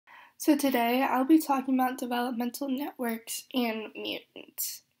So today I'll be talking about developmental networks and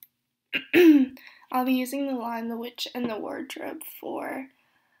mutants. I'll be using The Lion, the Witch, and the Wardrobe for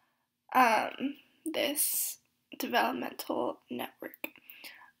this developmental network.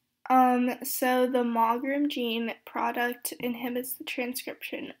 So the Maugrim gene product inhibits the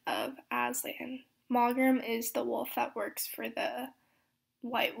transcription of Aslan. Maugrim is the wolf that works for the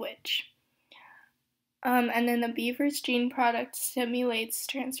White Witch. And then the Beavers gene product stimulates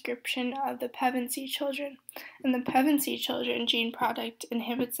transcription of the Pevensie children, and the Pevensie children gene product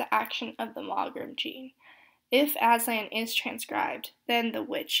inhibits the action of the Maugrim gene. If Aslan is transcribed, then the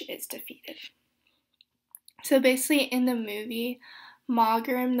witch is defeated. So basically in the movie,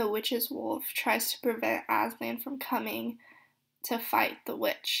 Maugrim, the witch's wolf, tries to prevent Aslan from coming to fight the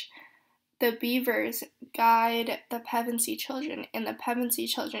witch. The Beavers guide the Pevensie children, and the Pevensie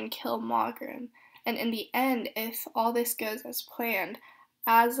children kill Maugrim. And in the end, if all this goes as planned,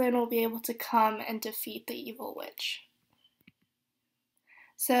 Aslan will be able to come and defeat the evil witch.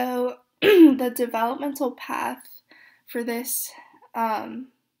 So the developmental path for this, for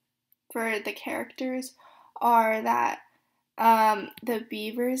the characters, are that the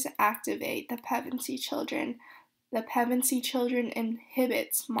Beavers activate the Pevensie children. The Pevensie children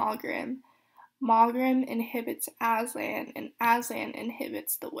inhibits Maugrim. Maugrim inhibits Aslan, and Aslan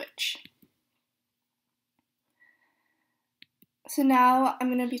inhibits the witch. So now I'm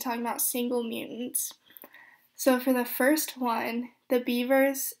going to be talking about single mutants. So for the first one, if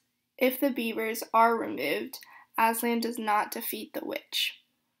the Beavers are removed, Aslan does not defeat the witch.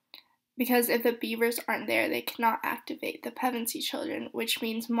 Because if the Beavers aren't there, they cannot activate the Pevensie children, which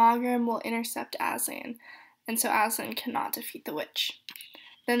means Maugrim will intercept Aslan, and so Aslan cannot defeat the witch.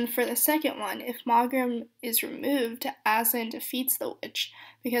 Then for the second one, if Maugrim is removed, Aslan defeats the witch,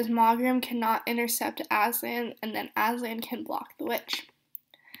 because Maugrim cannot intercept Aslan, and then Aslan can block the witch.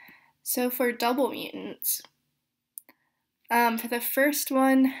 So for double mutants, for the first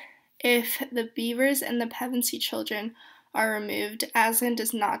one, if the Beavers and the Pevensie children are removed, Aslan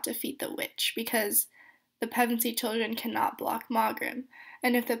does not defeat the witch, because the Pevensie children cannot block Maugrim.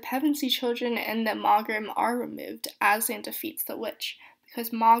 And if the Pevensie children and the Maugrim are removed, Aslan defeats the witch,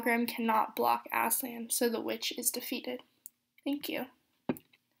 because Maugrim cannot block Aslan, so the witch is defeated. Thank you.